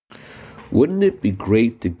Wouldn't it be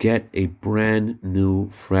great to get a brand new,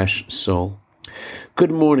 fresh soul? Good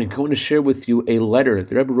morning. I want to share with you a letter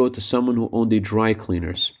the Rebbe wrote to someone who owned a dry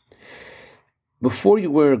cleaners. Before you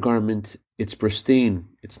wear a garment, it's pristine,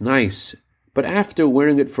 it's nice, but after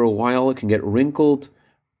wearing it for a while, it can get wrinkled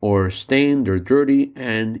or stained or dirty,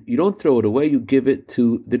 and you don't throw it away, you give it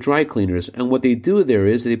to the dry cleaners. And what they do there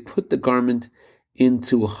is they put the garment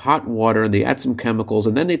into hot water and they add some chemicals,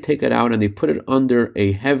 and then they take it out and they put it under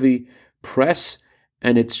a heavy press,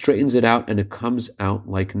 and it straightens it out and it comes out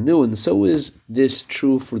like new. And so is this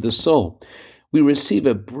true for the soul. We receive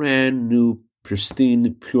a brand new,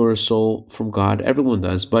 pristine, pure soul from God. Everyone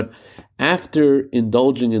does. But after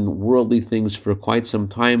indulging in worldly things for quite some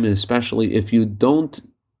time, and especially if you don't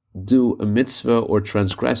do a mitzvah or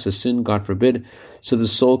transgress a sin, God forbid, so the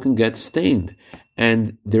soul can get stained.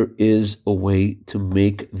 And there is a way to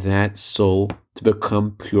make that soul to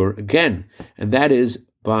become pure again. And that is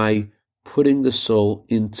by putting the soul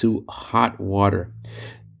into hot water.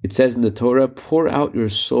 It says in the Torah, pour out your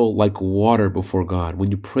soul like water before God.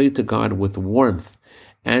 When you pray to God with warmth,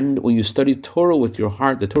 and when you study Torah with your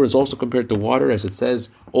heart, the Torah is also compared to water, as it says,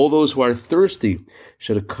 all those who are thirsty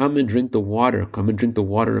should come and drink the water. Come and drink the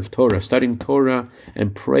water of Torah. Studying Torah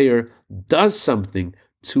and prayer does something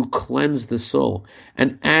to cleanse the soul.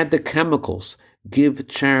 And add the chemicals. Give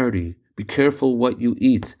charity. Be careful what you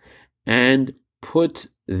eat. And put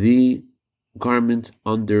the garment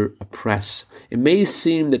under a press. It may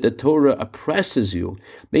seem that the Torah oppresses you.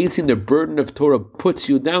 It may seem the burden of Torah puts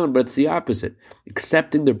you down, but it's the opposite.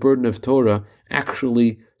 Accepting the burden of Torah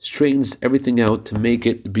actually straightens everything out to make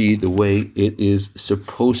it be the way it is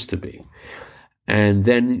supposed to be. And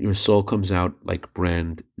then your soul comes out like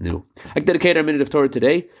brand new. I dedicate our minute of Torah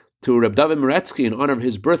today to Reb David Meretsky in honor of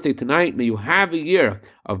his birthday tonight. May you have a year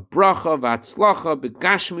of bracha, v'atzlacha,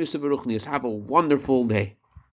 b'gashmius v'ruchnius. Have a wonderful day.